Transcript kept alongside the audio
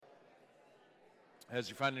As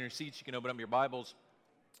you're finding your seats, you can open up your Bibles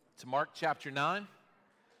to Mark chapter 9.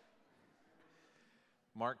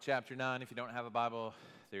 Mark chapter 9. If you don't have a Bible,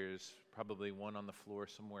 there's probably one on the floor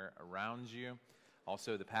somewhere around you.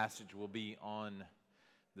 Also, the passage will be on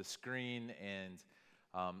the screen, and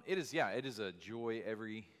it is a joy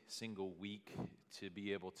every single week to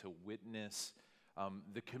be able to witness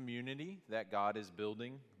the community that God is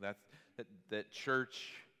building. That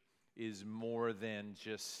church is more than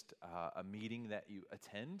just a meeting that you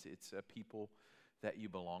attend. It's a people that you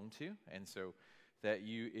belong to. And so that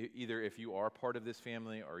you, either if you are part of this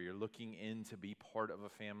family or you're looking in to be part of a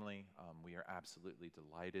family, we are absolutely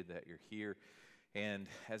delighted that you're here. And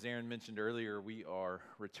as Aaron mentioned earlier, we are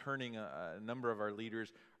returning. A number of our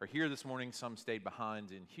leaders are here this morning. Some stayed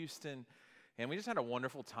behind in Houston. And we just had a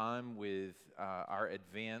wonderful time with our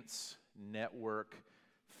Advance Network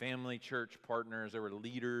family church partners. There were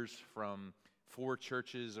leaders from 4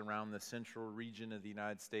 churches around the central region of the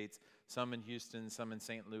United States, some in Houston, some in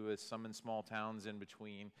St. Louis, some in small towns in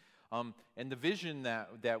between. And the vision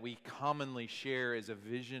that we commonly share is a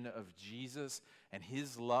vision of Jesus and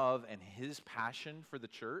his love and his passion for the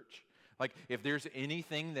church. Like, if there's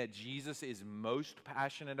anything that Jesus is most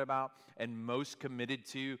passionate about and most committed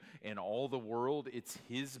to in all the world, it's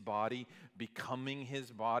his body, becoming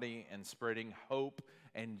his body and spreading hope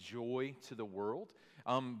and joy to the world.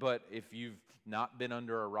 But if you've not been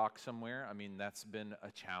under a rock somewhere, I mean, that's been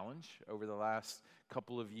a challenge over the last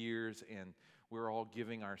couple of years, and we're all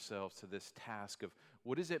giving ourselves to this task of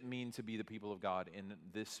what does it mean to be the people of God in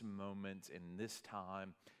this moment, in this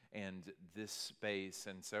time, and this space.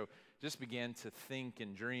 And so just began to think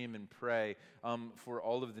and dream and pray for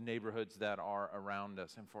all of the neighborhoods that are around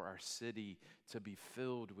us and for our city to be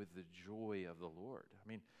filled with the joy of the Lord. I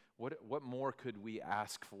mean, what more could we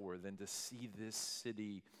ask for than to see this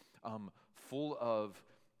city full of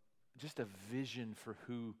just a vision for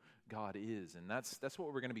who God is? And that's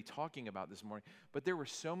what we're going to be talking about this morning. But there were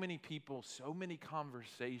so many people, so many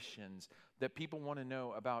conversations that people want to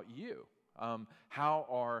know about you. How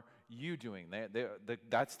are you doing?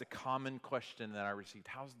 That's the common question that I received.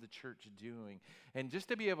 How's the church doing? And just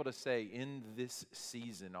to be able to say in this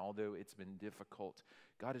season, although it's been difficult,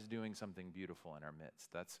 God is doing something beautiful in our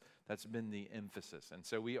midst. That's been the emphasis. And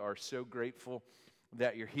so we are so grateful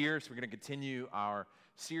that you're here. So we're going to continue our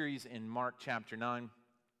series in Mark chapter 9.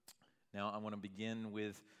 Now I want to begin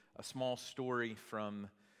with a small story from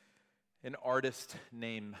an artist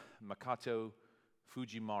named Makoto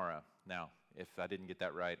Fujimura. Now, if I didn't get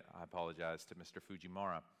that right, I apologize to Mr.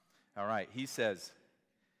 Fujimura. All right, he says,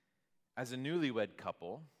 as a newlywed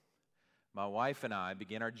couple, my wife and I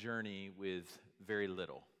began our journey with very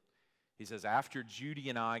little. He says, after Judy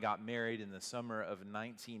and I got married in the summer of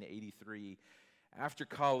 1983, after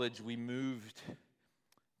college, we moved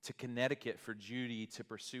to Connecticut for Judy to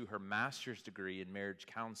pursue her master's degree in marriage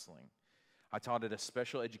counseling. I taught at a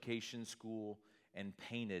special education school and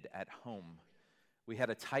painted at home. We had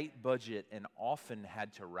a tight budget and often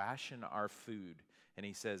had to ration our food. And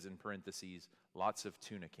he says in parentheses, lots of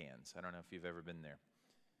tuna cans. I don't know if you've ever been there.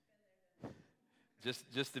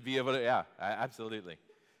 Just to be able to, yeah, absolutely.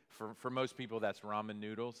 For most people, that's ramen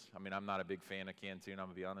noodles. I mean, I'm not a big fan of canned tuna, I'm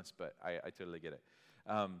going to be honest, but I totally get it.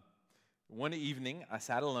 One evening, I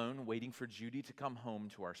sat alone waiting for Judy to come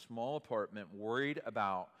home to our small apartment, worried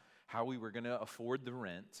about how we were going to afford the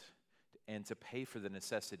rent and to pay for the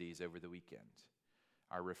necessities over the weekend.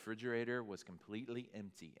 Our refrigerator was completely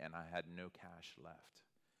empty, and I had no cash left.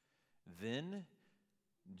 Then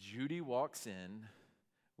Judy walks in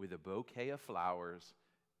with a bouquet of flowers,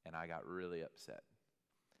 and I got really upset.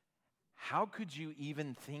 How could you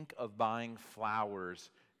even think of buying flowers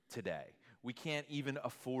today? We can't even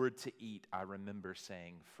afford to eat, I remember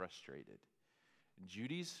saying, frustrated.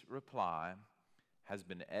 Judy's reply has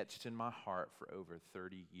been etched in my heart for over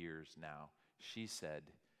 30 years now. She said,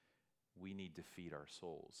 we need to feed our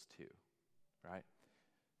souls too, right?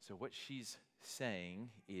 So what she's saying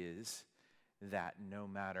is that no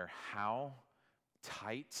matter how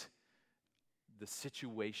tight the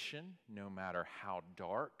situation, no matter how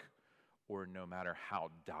dark or no matter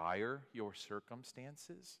how dire your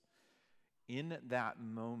circumstances, in that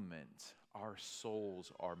moment, our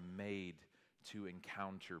souls are made to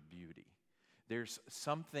encounter beauty. There's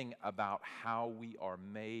something about how we are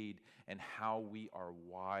made and how we are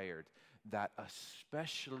wired that,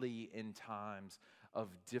 especially in times of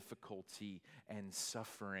difficulty and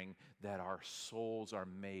suffering, that our souls are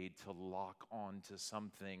made to lock on to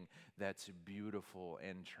something that's beautiful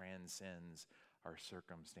and transcends our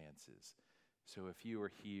circumstances. So if you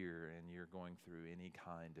are here and you're going through any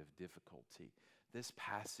kind of difficulty, this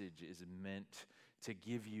passage is meant to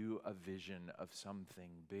give you a vision of something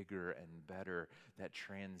bigger and better that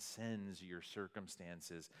transcends your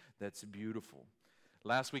circumstances, that's beautiful.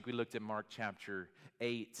 Last week we looked at Mark chapter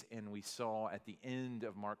 8, and we saw at the end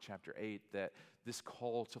of Mark chapter 8 that this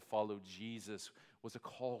call to follow Jesus was a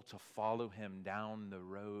call to follow him down the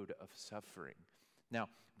road of suffering. Now,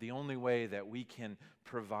 the only way that we can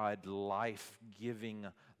provide life-giving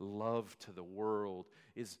love to the world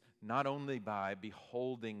is not only by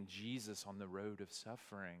beholding Jesus on the road of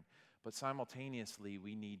suffering, but simultaneously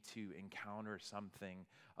we need to encounter something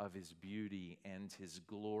of his beauty and his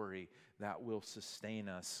glory that will sustain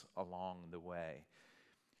us along the way.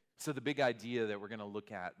 So the big idea that we're going to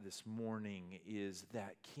look at this morning is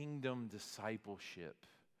that kingdom discipleship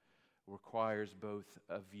requires both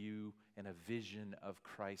a view and a vision of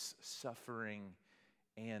Christ's suffering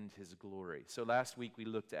and his glory. So last week we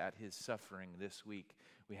looked at his suffering. This week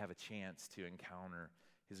we have a chance to encounter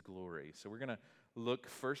his glory. So we're going to look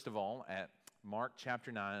first of all at Mark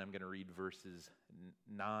chapter 9. I'm going to read verses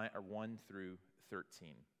 1 through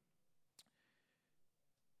 13.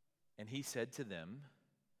 And he said to them,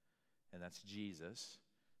 and that's Jesus,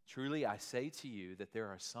 "Truly I say to you that there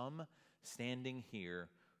are some standing here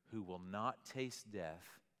who will not taste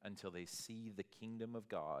death until they see the kingdom of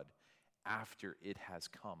God after it has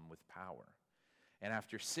come with power." And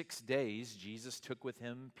after 6 days, Jesus took with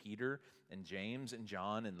him Peter and James and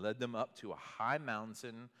John and led them up to a high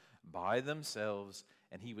mountain by themselves,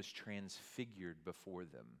 and he was transfigured before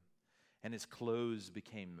them. And his clothes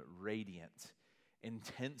became radiant,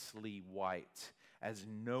 intensely white, as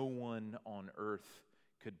no one on earth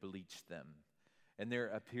could bleach them. And there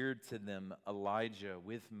appeared to them Elijah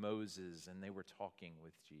with Moses, and they were talking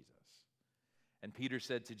with Jesus. And Peter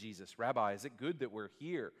said to Jesus, "Rabbi, is it good that we're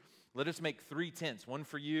here? Let us make 3 tents, one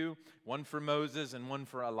for you, one for Moses, and one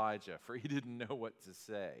for Elijah." For he didn't know what to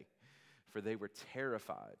say, for they were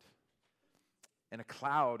terrified. And a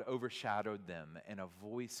cloud overshadowed them, and a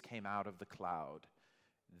voice came out of the cloud,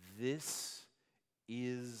 "This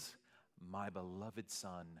is my beloved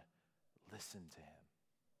Son, listen to him."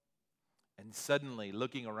 And suddenly,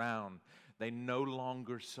 looking around, they no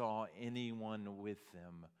longer saw anyone with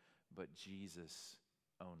them, but Jesus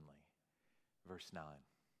only. Verse 9.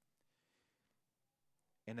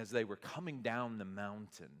 And as they were coming down the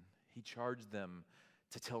mountain, he charged them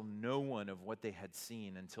to tell no one of what they had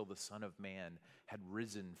seen until the Son of Man had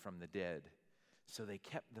risen from the dead. So they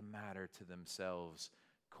kept the matter to themselves,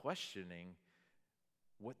 questioning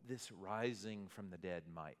what this rising from the dead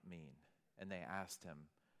might mean. And they asked him,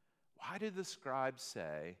 "Why do the scribes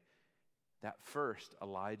say that first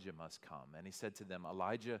Elijah must come?" And he said to them,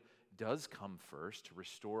 "Elijah does come first to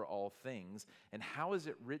restore all things. And how is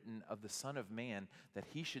it written of the Son of Man that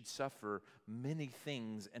he should suffer many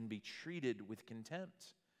things and be treated with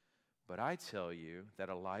contempt? But I tell you that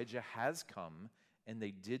Elijah has come, and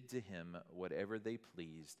they did to him whatever they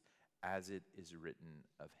pleased, as it is written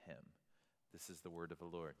of him." This is the word of the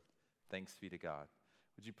Lord. Thanks be to God.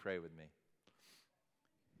 Would you pray with me?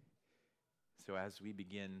 So as we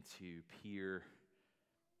begin to peer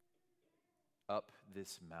up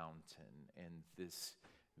this mountain and this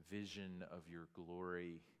vision of your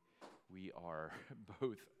glory, we are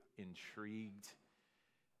both intrigued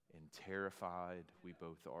and terrified. We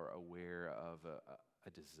both are aware of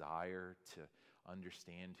a desire to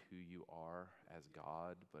understand who you are as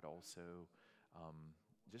God, but also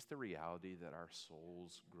just the reality that our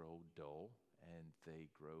souls grow dull and they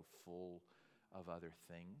grow full of other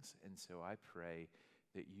things. And so I pray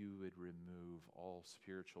that you would remove all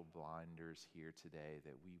spiritual blinders here today,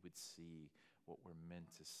 that we would see what we're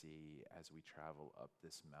meant to see as we travel up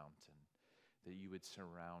this mountain, that you would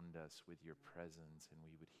surround us with your presence and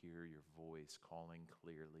we would hear your voice calling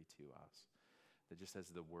clearly to us. That just as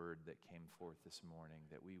the word that came forth this morning,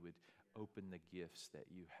 that we would open the gifts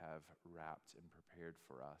that you have wrapped and prepared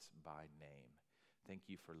for us by name. Thank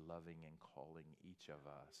you for loving and calling each of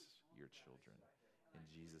us your children. In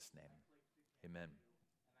Jesus' name, amen.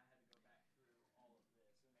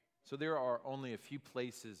 So there are only a few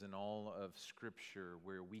places in all of Scripture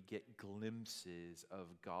where we get glimpses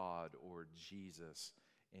of God or Jesus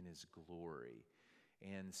in his glory.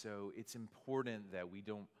 And so it's important that we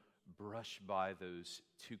don't brush by those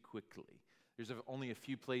too quickly. There's only a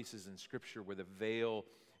few places in Scripture where the veil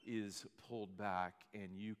is pulled back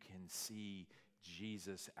and you can see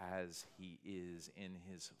Jesus as he is in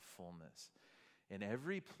his fullness. In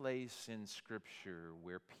every place in Scripture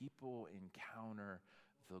where people encounter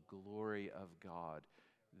the glory of God,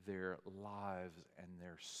 their lives and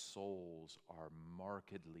their souls are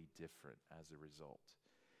markedly different as a result.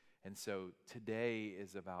 And so today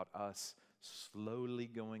is about us slowly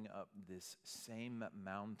going up this same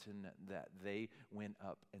mountain that they went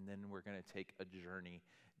up, and then we're going to take a journey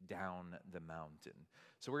down the mountain.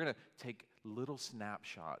 So we're going to take little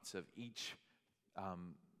snapshots of each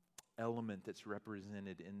element that's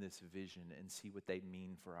represented in this vision and see what they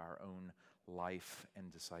mean for our own life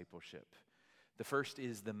and discipleship. The first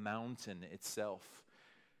is the mountain itself.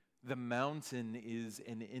 The mountain is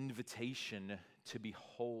an invitation to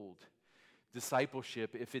behold.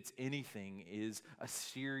 Discipleship, if it's anything, is a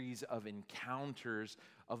series of encounters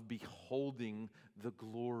of beholding the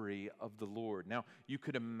glory of the Lord. Now, you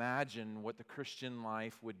could imagine what the Christian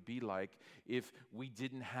life would be like if we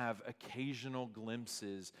didn't have occasional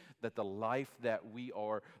glimpses that the life that we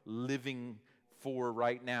are living for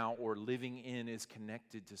right now or living in is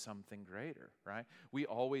connected to something greater, right? We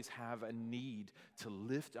always have a need to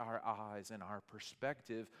lift our eyes and our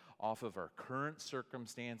perspective off of our current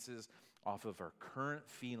circumstances, off of our current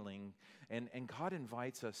feeling, and God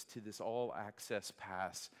invites us to this all-access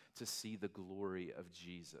pass to see the glory of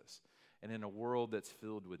Jesus. And in a world that's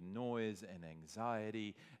filled with noise and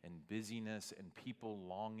anxiety and busyness and people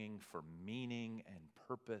longing for meaning and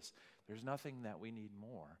purpose, there's nothing that we need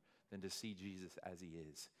more than to see Jesus as he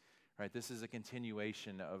is. Right? This is a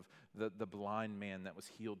continuation of the blind man that was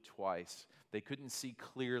healed twice. They couldn't see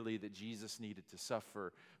clearly that Jesus needed to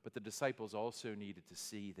suffer, but the disciples also needed to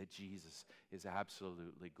see that Jesus is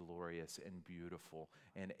absolutely glorious and beautiful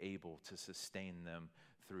and able to sustain them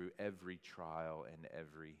through every trial and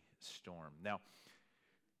every storm. Now,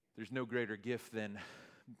 there's no greater gift than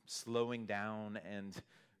slowing down and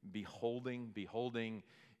beholding. Beholding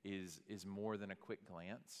is more than a quick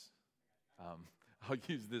glance. I'll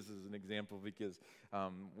use this as an example because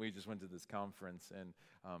we just went to this conference, and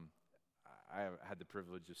I had the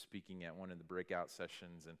privilege of speaking at one of the breakout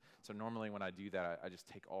sessions. And so normally when I do that, I just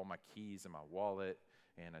take all my keys and my wallet,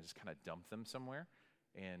 and I just kind of dump them somewhere.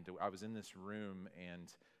 And I was in this room,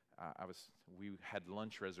 and we had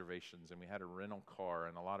lunch reservations, and we had a rental car,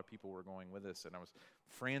 and a lot of people were going with us, and I was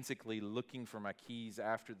frantically looking for my keys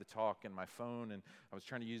after the talk and my phone, and I was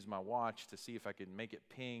trying to use my watch to see if I could make it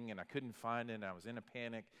ping, and I couldn't find it, and I was in a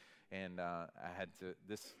panic, and I had to,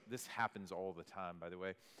 this happens all the time, by the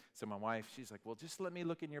way. So my wife, she's like, well, just let me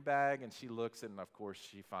look in your bag, and she looks, and of course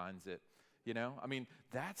she finds it. You know, I mean,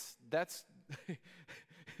 that's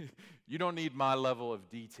you don't need my level of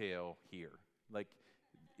detail here. Like,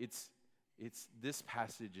 it's this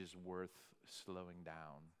passage is worth slowing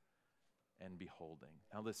down and beholding.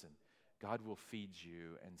 Now listen, God will feed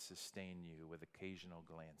you and sustain you with occasional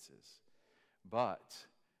glances. But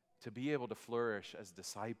to be able to flourish as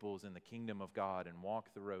disciples in the kingdom of God and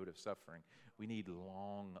walk the road of suffering, we need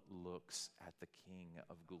long looks at the King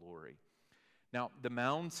of glory. Now, the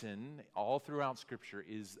mountain, all throughout Scripture,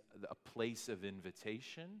 is a place of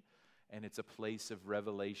invitation, and it's a place of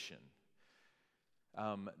revelation.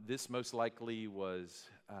 This most likely was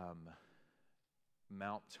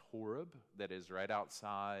Mount Horeb, that is right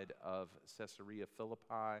outside of Caesarea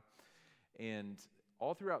Philippi. And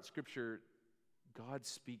all throughout Scripture, God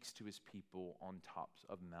speaks to his people on tops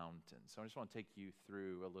of mountains. So I just want to take you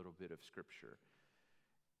through a little bit of Scripture.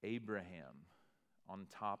 Abraham, on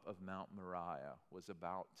top of Mount Moriah, was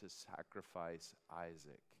about to sacrifice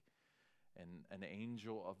Isaac. And an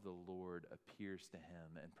angel of the Lord appears to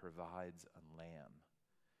him and provides a lamb.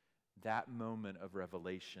 That moment of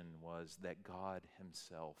revelation was that God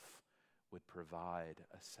himself would provide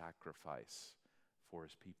a sacrifice for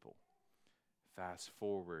his people. Fast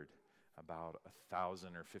forward about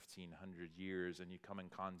 1,000 or 1,500 years, and you come in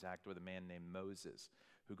contact with a man named Moses,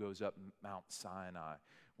 who goes up Mount Sinai,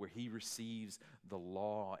 where he receives the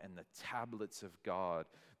law and the tablets of God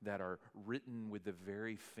that are written with the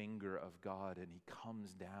very finger of God, and he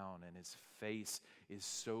comes down, and his face is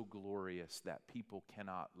so glorious that people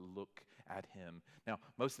cannot look at him. Now,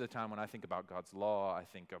 most of the time when I think about God's law, I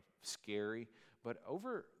think of scary, but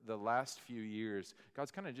over the last few years,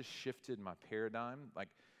 God's kind of just shifted my paradigm. Like,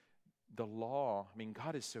 the law, I mean,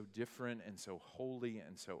 God is so different and so holy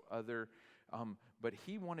and so other, but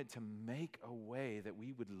he wanted to make a way that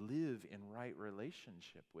we would live in right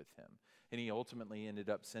relationship with him. And he ultimately ended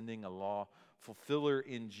up sending a law fulfiller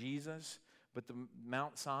in Jesus, but the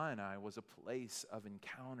Mount Sinai was a place of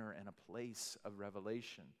encounter and a place of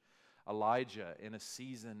revelation. Elijah, in a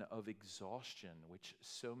season of exhaustion, which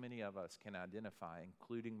so many of us can identify,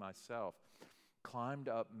 including myself, climbed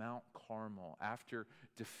up Mount Carmel after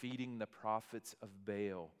defeating the prophets of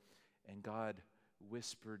Baal, and God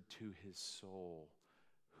whispered to his soul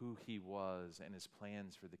who he was and his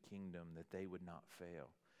plans for the kingdom, that they would not fail.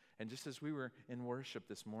 And just as we were in worship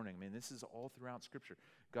this morning, I mean, this is all throughout Scripture.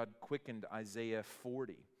 God quickened Isaiah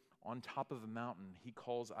 40 on top of a mountain, he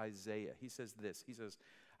calls Isaiah. He says this. He says,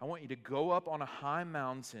 I want you to go up on a high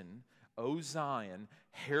mountain, O Zion,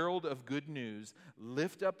 herald of good news.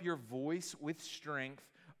 Lift up your voice with strength,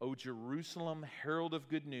 O Jerusalem, herald of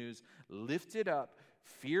good news. Lift it up,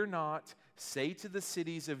 fear not. Say to the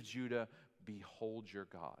cities of Judah, behold your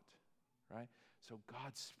God. Right? So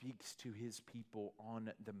God speaks to his people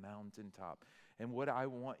on the mountaintop. And what I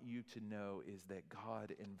want you to know is that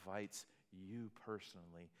God invites you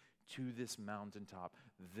personally to this mountaintop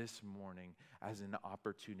this morning as an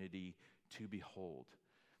opportunity to behold.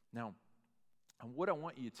 Now, what I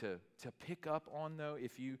want you to pick up on, though,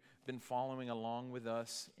 if you've been following along with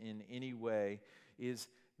us in any way, is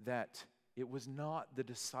that it was not the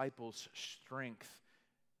disciples' strength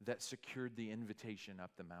that secured the invitation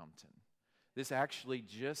up the mountain. This actually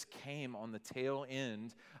just came on the tail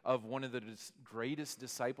end of one of the greatest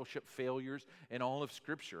discipleship failures in all of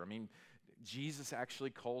Scripture. I mean, Jesus actually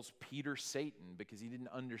calls Peter Satan because he didn't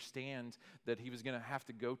understand that he was going to have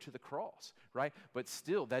to go to the cross, right? But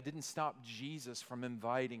still, that didn't stop Jesus from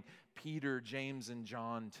inviting Peter, James, and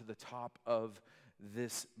John to the top of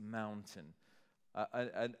this mountain.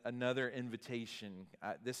 Another invitation.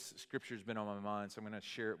 This scripture has been on my mind, so I'm going to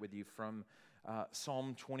share it with you from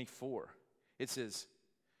Psalm 24. It says,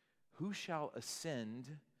 who shall ascend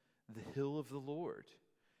the hill of the Lord?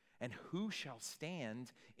 And who shall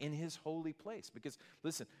stand in his holy place? Because,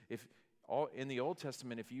 listen, in the Old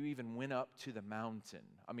Testament, if you even went up to the mountain,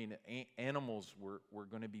 I mean, animals were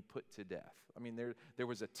going to be put to death. I mean, there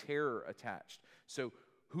was a terror attached. So,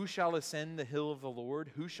 who shall ascend the hill of the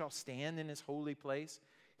Lord? Who shall stand in his holy place?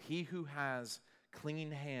 He who has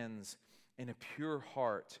clean hands and a pure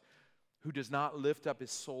heart, who does not lift up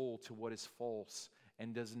his soul to what is false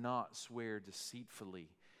and does not swear deceitfully.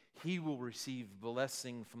 He will receive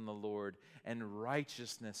blessing from the Lord and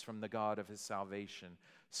righteousness from the God of his salvation.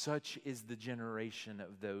 Such is the generation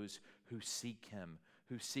of those who seek him,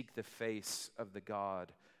 who seek the face of the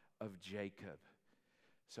God of Jacob.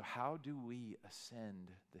 So how do we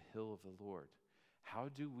ascend the hill of the Lord? How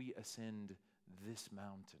do we ascend this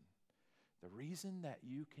mountain? The reason that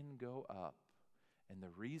you can go up and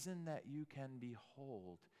the reason that you can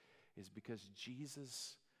behold is because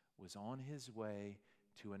Jesus was on his way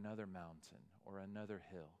to another mountain or another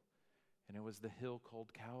hill. And it was the hill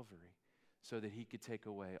called Calvary, so that he could take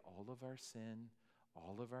away all of our sin,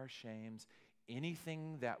 all of our shames,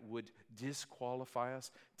 anything that would disqualify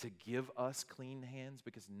us to give us clean hands,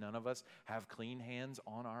 because none of us have clean hands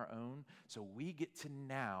on our own. So we get to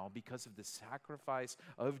now, because of the sacrifice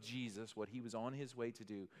of Jesus, what he was on his way to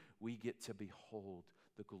do, we get to behold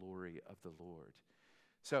the glory of the Lord.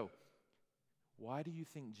 So, why do you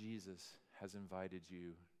think Jesus has invited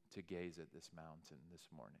you to gaze at this mountain this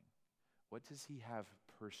morning? What does he have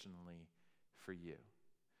personally for you?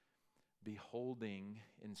 Beholding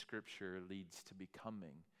in Scripture leads to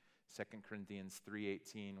becoming. 2 Corinthians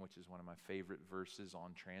 3:18, which is one of my favorite verses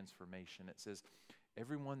on transformation, it says,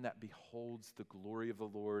 everyone that beholds the glory of the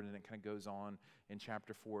Lord, and it kind of goes on in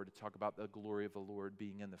chapter 4 to talk about the glory of the Lord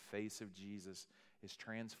being in the face of Jesus, is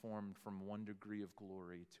transformed from one degree of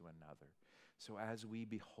glory to another. So as we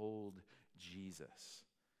behold Jesus,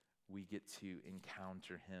 we get to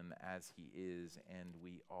encounter him as he is, and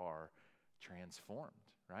we are transformed,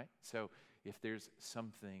 right? So if there's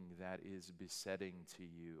something that is besetting to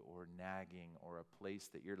you or nagging or a place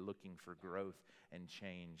that you're looking for growth and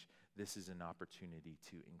change, this is an opportunity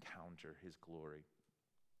to encounter his glory.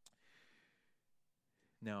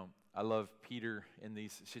 Now, I love Peter in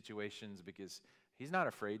these situations because he's not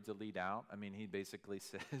afraid to lead out. I mean, he basically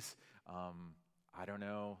says, I don't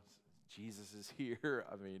know, Jesus is here.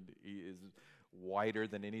 I mean, he is wider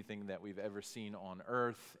than anything that we've ever seen on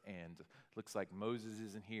earth, and looks like Moses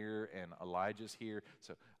isn't here and Elijah's here.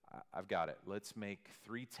 So I've got it. Let's make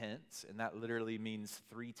 3 tents, and that literally means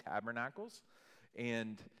 3 tabernacles.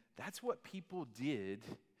 And that's what people did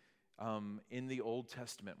in the Old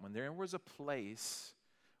Testament. When there was a place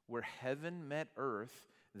where heaven met earth,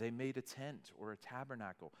 they made a tent or a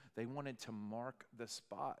tabernacle. They wanted to mark the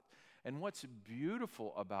spot. And what's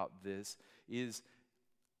beautiful about this is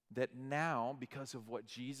that now, because of what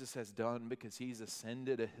Jesus has done, because he's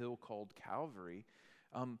ascended a hill called Calvary,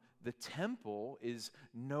 the temple is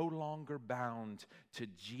no longer bound to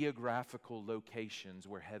geographical locations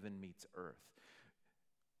where heaven meets earth.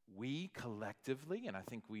 We collectively, and I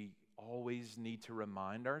think we always need to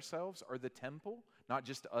remind ourselves, are the temple, not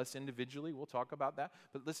just us individually. We'll talk about that.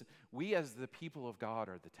 But listen, we as the people of God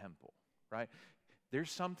are the temple, right? There's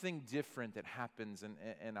something different that happens,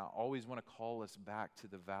 and I always want to call us back to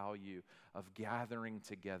the value of gathering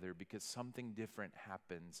together, because something different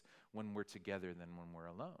happens when we're together than when we're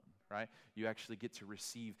alone, right? You actually get to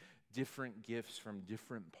receive different gifts from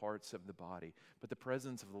different parts of the body. But the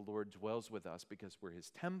presence of the Lord dwells with us because we're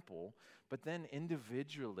his temple. But then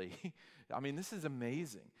individually, I mean, this is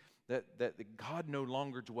amazing. That God no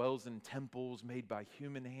longer dwells in temples made by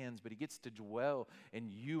human hands, but he gets to dwell in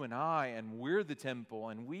you and I, and we're the temple,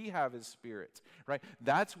 and we have his Spirit, right?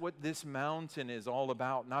 That's what this mountain is all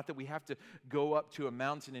about. Not that we have to go up to a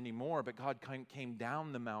mountain anymore, but God came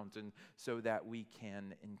down the mountain so that we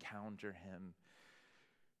can encounter him.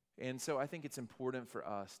 And so I think it's important for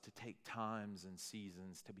us to take times and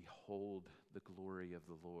seasons to behold the glory of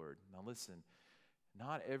the Lord. Now listen,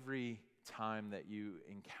 not every time that you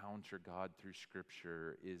encounter God through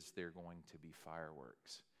Scripture is there going to be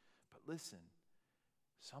fireworks. But listen,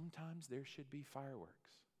 sometimes there should be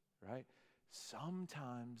fireworks, right?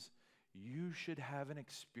 Sometimes you should have an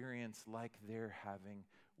experience like they're having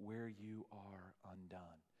where you are undone.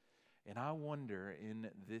 And I wonder in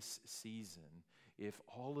this season if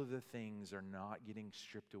all of the things are not getting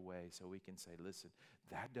stripped away so we can say, listen,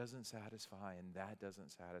 that doesn't satisfy and that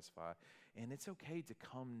doesn't satisfy. And it's okay to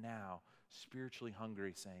come now spiritually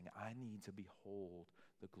hungry, saying, I need to behold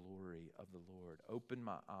the glory of the Lord. Open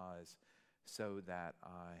my eyes so that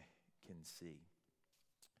I can see.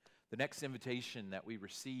 The next invitation that we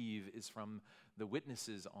receive is from the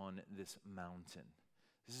witnesses on this mountain.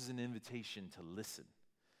 This is an invitation to listen.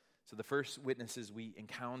 So the first witnesses we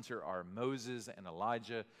encounter are Moses and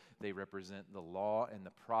Elijah. They represent the law and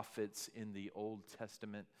the prophets in the Old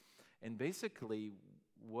Testament. And basically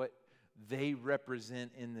what they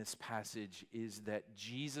represent in this passage is that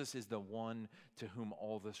Jesus is the one to whom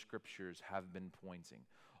all the scriptures have been pointing.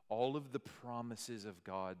 All of the promises of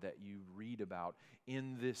God that you read about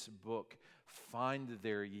in this book find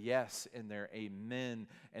their yes and their amen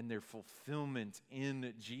and their fulfillment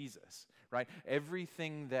in Jesus, right?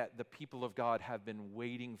 Everything that the people of God have been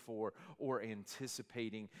waiting for or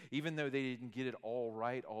anticipating, even though they didn't get it all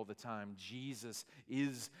right all the time, Jesus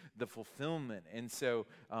is the fulfillment. And so,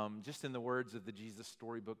 just in the words of the Jesus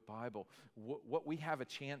Storybook Bible, what we have a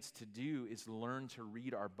chance to do is learn to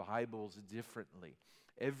read our Bibles differently.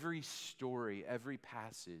 Every story, every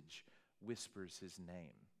passage whispers his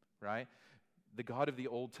name, right? The God of the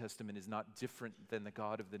Old Testament is not different than the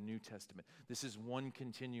God of the New Testament. This is one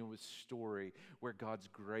continuous story where God's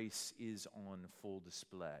grace is on full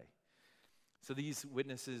display. So these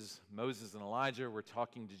witnesses, Moses and Elijah, were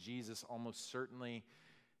talking to Jesus. Almost certainly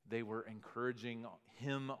they were encouraging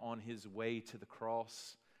him on his way to the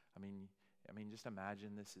cross. I mean, just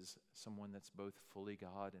imagine this is someone that's both fully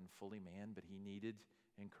God and fully man, but he needed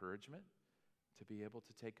encouragement to be able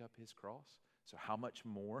to take up his cross. So how much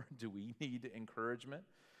more do we need encouragement?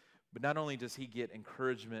 But not only does he get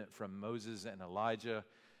encouragement from Moses and Elijah,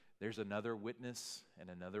 there's another witness and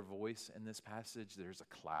another voice in this passage. There's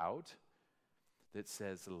a cloud that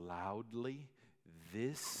says loudly,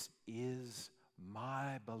 "This is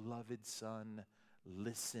my beloved Son,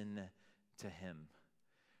 listen to him."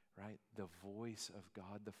 Right? The voice of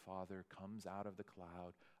God the Father comes out of the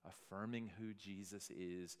cloud, affirming who Jesus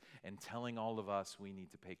is and telling all of us we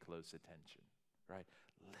need to pay close attention. Right?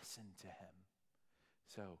 Listen to him.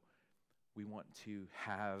 So we want to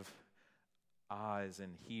have eyes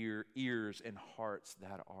and ears and hearts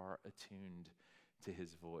that are attuned to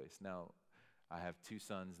his voice. Now, I have two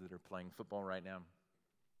sons that are playing football right now,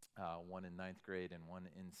 one in 9th grade and one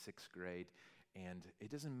in 6th grade. And it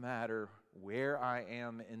doesn't matter where I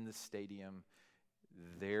am in the stadium,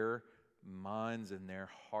 their minds and their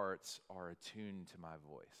hearts are attuned to my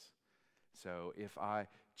voice. So if I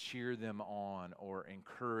cheer them on or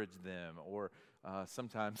encourage them, or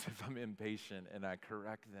sometimes if I'm impatient and I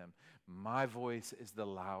correct them, my voice is the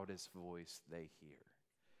loudest voice they hear.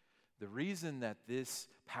 The reason that this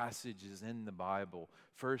passage is in the Bible,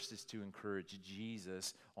 first, is to encourage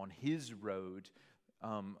Jesus on his road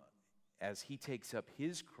as he takes up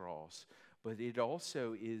his cross, but it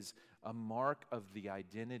also is a mark of the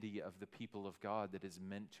identity of the people of God that is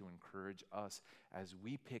meant to encourage us as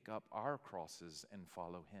we pick up our crosses and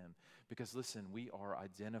follow him. Because listen, we are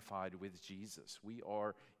identified with Jesus. We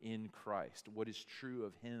are in Christ. What is true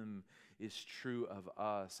of him is true of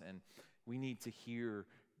us, and we need to hear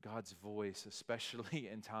God's voice, especially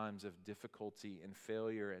in times of difficulty and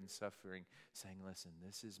failure and suffering, saying, listen,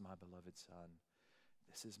 this is my beloved Son.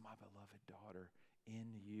 This is my beloved daughter.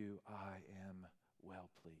 In you I am well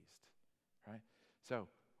pleased. Right? So,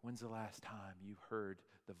 when's the last time you heard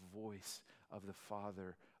the voice of the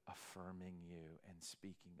Father affirming you and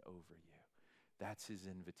speaking over you? That's his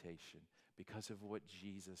invitation. Because of what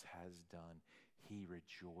Jesus has done, he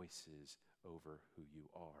rejoices over who you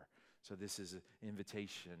are. So this is an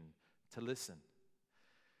invitation to listen.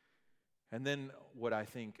 And then what I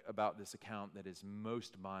think about this account that is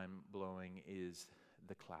most mind-blowing is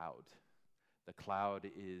the cloud. The cloud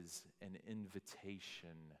is an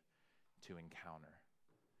invitation to encounter.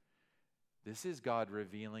 This is God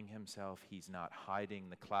revealing himself. He's not hiding.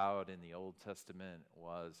 The cloud in the Old Testament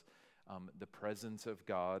was the presence of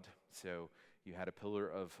God. So you had a pillar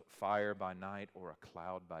of fire by night or a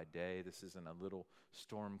cloud by day. This isn't a little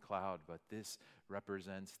storm cloud, but this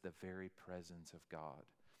represents the very presence of God.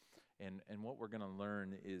 And what we're going to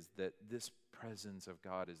learn is that this presence of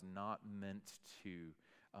God is not meant to,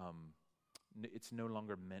 it's no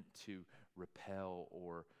longer meant to repel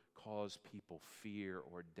or cause people fear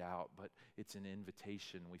or doubt, but it's an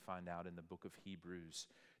invitation we find out in the book of Hebrews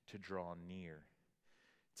to draw near.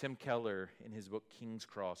 Tim Keller, in his book King's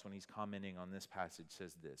Cross, when he's commenting on this passage,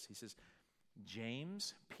 says this. He says,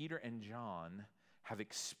 James, Peter, and John have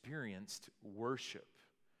experienced worship.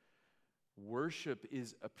 Worship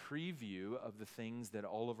is a preview of the things that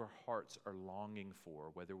all of our hearts are longing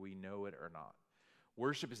for, whether we know it or not.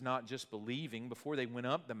 Worship is not just believing. Before they went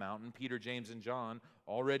up the mountain, Peter, James, and John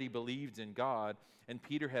already believed in God, and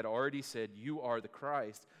Peter had already said, "You are the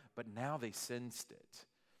Christ," but now they sensed it.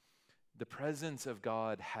 The presence of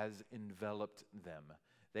God has enveloped them.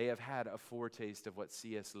 They have had a foretaste of what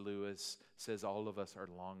C.S. Lewis says all of us are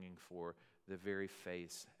longing for, the very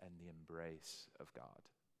face and the embrace of God.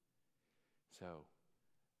 So,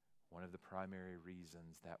 one of the primary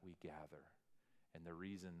reasons that we gather and the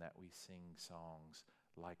reason that we sing songs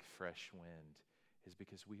like Fresh Wind is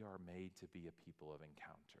because we are made to be a people of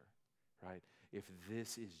encounter, right? If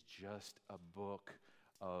this is just a book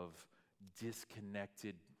of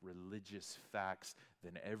disconnected religious facts,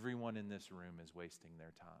 then everyone in this room is wasting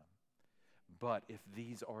their time. But if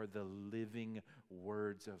these are the living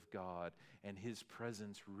words of God and his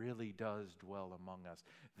presence really does dwell among us,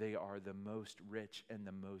 they are the most rich and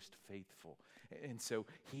the most faithful. And so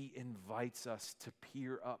he invites us to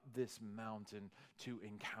peer up this mountain to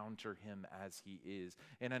encounter him as he is.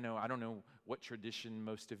 And I don't know what tradition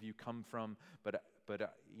most of you come from, but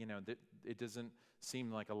it doesn't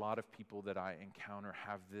seem like a lot of people that I encounter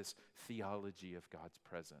have this theology of God's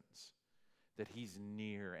presence. That he's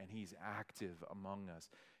near and he's active among us.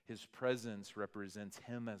 His presence represents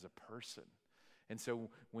him as a person. And so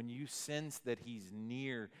when you sense that he's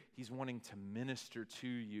near, he's wanting to minister to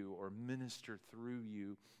you or minister through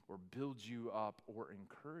you or build you up or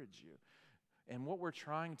encourage you. And what we're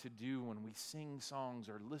trying to do when we sing songs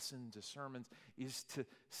or listen to sermons is to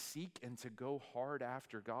seek and to go hard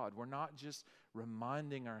after God. We're not just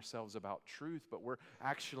reminding ourselves about truth, but we're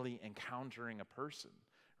actually encountering a person.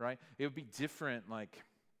 Right? It would be different,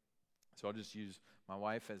 so I'll just use my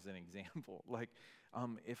wife as an example.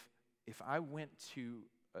 If I went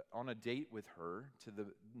on a date with her to the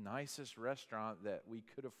nicest restaurant that we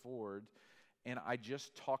could afford, and I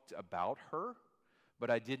just talked about her, but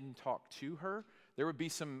I didn't talk to her, there would be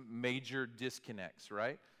some major disconnects,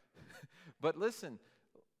 right? But listen,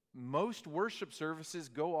 most worship services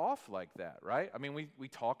go off like that, right? I mean, we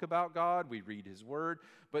talk about God, we read his word,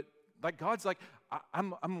 but God's like,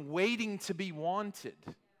 I'm waiting to be wanted,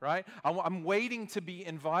 right? I'm waiting to be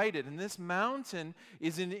invited. And this mountain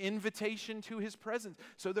is an invitation to his presence.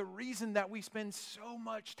 So the reason that we spend so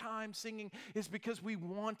much time singing is because we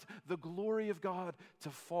want the glory of God to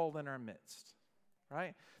fall in our midst,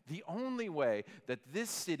 right? The only way that this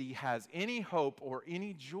city has any hope or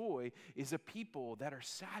any joy is a people that are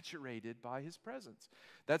saturated by his presence.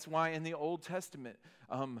 That's why in the Old Testament,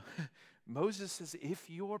 Moses says, if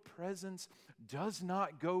your presence does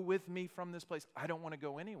not go with me from this place, I don't want to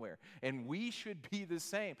go anywhere. And we should be the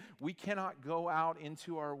same. We cannot go out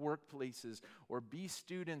into our workplaces or be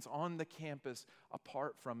students on the campus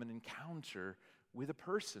apart from an encounter with a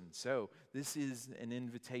person. So this is an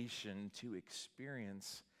invitation to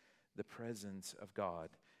experience the presence of God.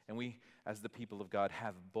 And we, as the people of God,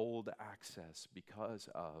 have bold access because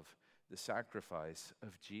of the sacrifice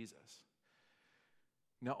of Jesus.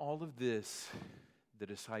 Now, all of this, the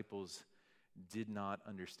disciples did not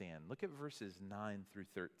understand. Look at verses 9 through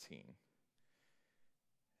 13.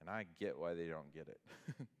 And I get why they don't get it.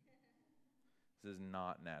 This is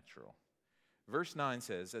not natural. Verse 9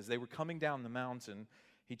 says, as they were coming down the mountain,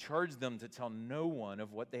 he charged them to tell no one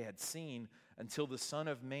of what they had seen until the Son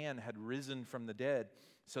of Man had risen from the dead.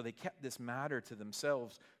 So they kept this matter to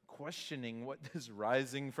themselves, questioning what this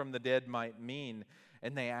rising from the dead might mean.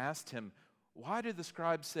 And they asked him, why do the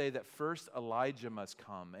scribes say that first Elijah must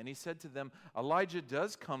come? And he said to them, Elijah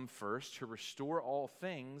does come first to restore all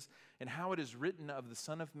things, and how it is written of the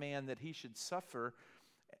Son of Man that he should suffer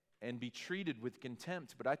and be treated with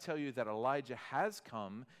contempt. But I tell you that Elijah has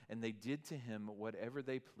come, and they did to him whatever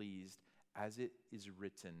they pleased, as it is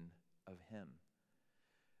written of him.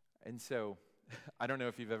 And so, I don't know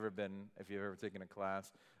if you've ever taken a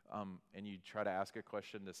class, and you try to ask a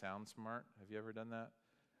question to sound smart. Have you ever done that?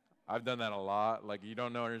 I've done that a lot. Like, you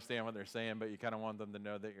don't understand what they're saying, but you kind of want them to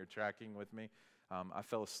know that you're tracking with me. I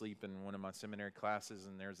fell asleep in one of my seminary classes,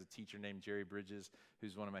 and there's a teacher named Jerry Bridges,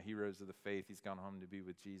 who's one of my heroes of the faith. He's gone home to be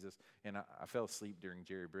with Jesus. And I fell asleep during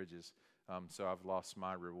Jerry Bridges, so I've lost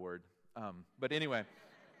my reward. But anyway,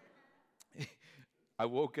 I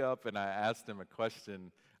woke up and I asked him a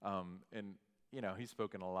question, and he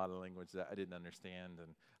spoke in a lot of language that I didn't understand,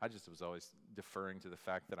 and I just was always deferring to the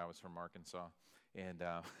fact that I was from Arkansas.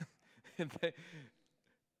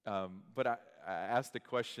 But I asked a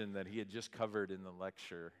question that he had just covered in the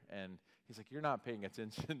lecture, and he's like, "You're not paying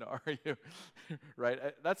attention, are you?" Right?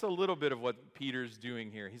 That's a little bit of what Peter's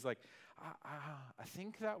doing here. He's like, I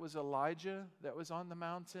think that was Elijah that was on the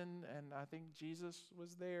mountain, and I think Jesus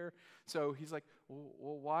was there. So he's like,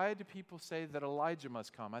 well, why do people say that Elijah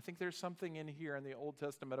must come? I think there's something in here in the Old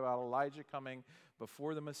Testament about Elijah coming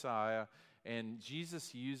before the Messiah, and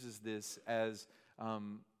Jesus uses this as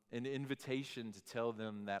an invitation to tell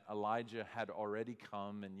them that Elijah had already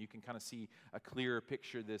come, and you can kind of see a clearer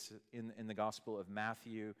picture of this in the Gospel of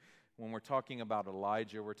Matthew. When we're talking about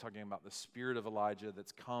Elijah, we're talking about the spirit of Elijah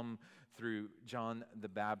that's come through John the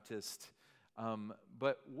Baptist.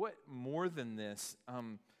 But what more than this,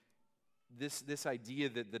 this idea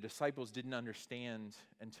that the disciples didn't understand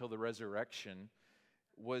until the resurrection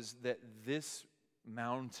was that this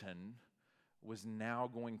mountain was now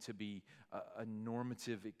going to be a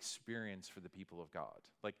normative experience for the people of God.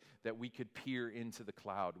 Like that we could peer into the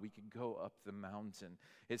cloud, we could go up the mountain.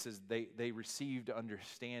 It says they received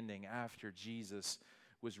understanding after Jesus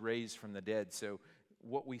was raised from the dead. So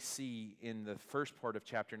what we see in the first part of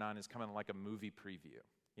chapter 9 is kind of like a movie preview,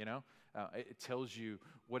 It tells you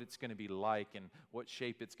what it's going to be like and what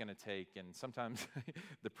shape it's going to take. And sometimes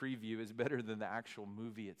the preview is better than the actual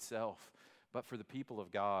movie itself. But for the people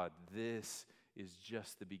of God, this is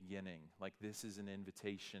just the beginning. Like this is an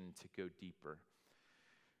invitation to go deeper.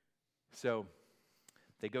 So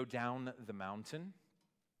they go down the mountain,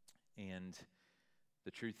 and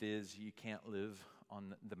the truth is you can't live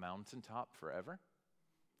on the mountaintop forever,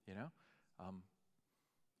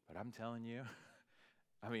 But I'm telling you,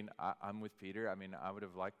 I'm with Peter. I would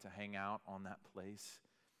have liked to hang out on that place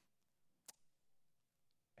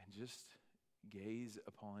and just gaze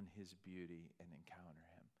upon his beauty and encounter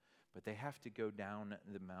him. But they have to go down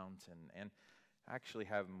the mountain, and I actually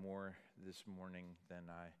have more this morning than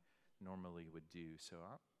I normally would do, so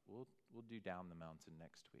we'll do down the mountain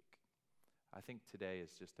next week. I think today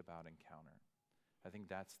is just about encounter. I think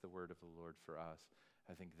that's the word of the Lord for us.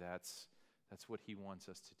 I think that's what he wants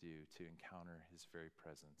us to do, to encounter his very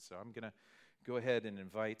presence. So I'm going to go ahead and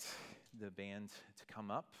invite the band to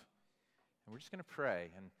come up, and we're just going to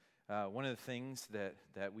pray. And one of the things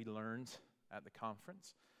that we learned at the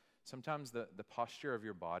conference, sometimes the posture of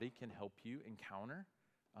your body can help you encounter.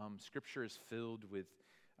 Scripture is filled with,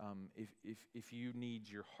 if you need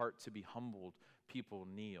your heart to be humbled, people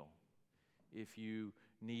kneel. If you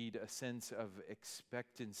need a sense of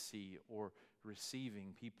expectancy or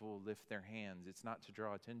receiving, people lift their hands. It's not to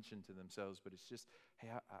draw attention to themselves, but it's just, hey,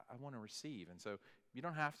 I want to receive. And so you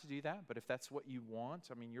don't have to do that, but if that's what you want,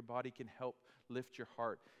 your body can help lift your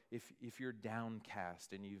heart. If you're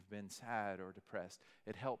downcast and you've been sad or depressed,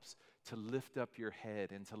 it helps to lift up your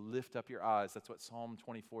head and to lift up your eyes. That's what Psalm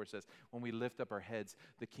 24 says. When we lift up our heads,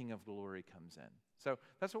 the King of Glory comes in. So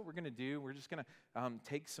that's what we're going to do. We're just going to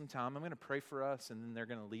take some time. I'm going to pray for us, and then they're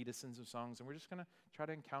going to lead us in some songs, and we're just going to try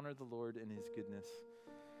to encounter the Lord in his goodness.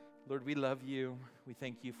 Lord, we love you. We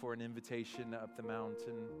thank you for an invitation up the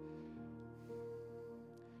mountain.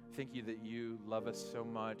 Thank you that you love us so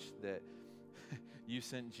much that you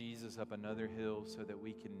sent Jesus up another hill so that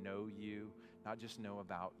we can know you, not just know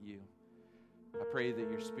about you. I pray that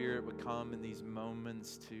your Spirit would come in these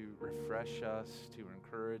moments to refresh us, to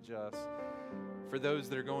encourage us. For those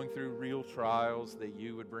that are going through real trials, that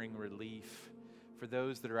you would bring relief. For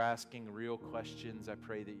those that are asking real questions, I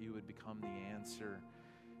pray that you would become the answer.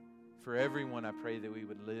 For everyone, I pray that we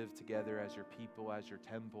would live together as your people, as your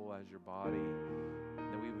temple, as your body,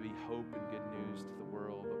 and that we would be hope and good news to the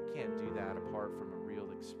world. But we can't do that apart from a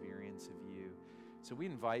real experience of you. So we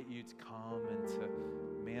invite you to come and to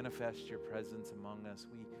manifest your presence among us.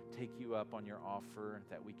 We take you up on your offer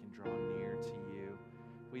that we can draw near to you.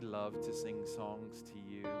 We love to sing songs to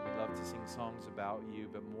you. We love to sing songs about you,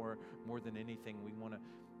 but more than anything, we want to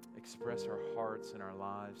express our hearts and our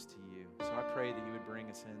lives to you. So I pray that you would bring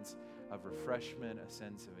a sense of refreshment, a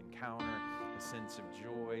sense of encounter, a sense of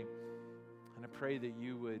joy. And I pray that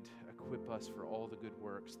you would equip us for all the good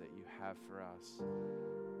works that you have for us.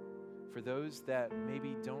 For those that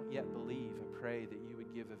maybe don't yet believe, I pray that you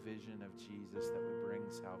would give a vision of Jesus that would bring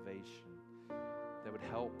salvation, that would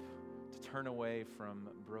help to turn away from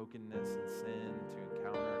brokenness and sin, to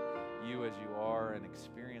encounter you as you are and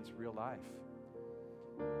experience real life.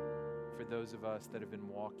 For those of us that have been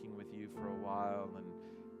walking with you for a while and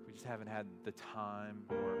we just haven't had the time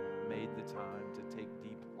or made the time to take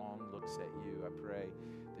deep, long looks at you, I pray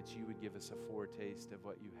that you would give us a foretaste of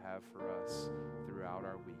what you have for us throughout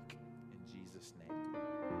our week. In Jesus' name,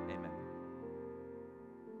 amen.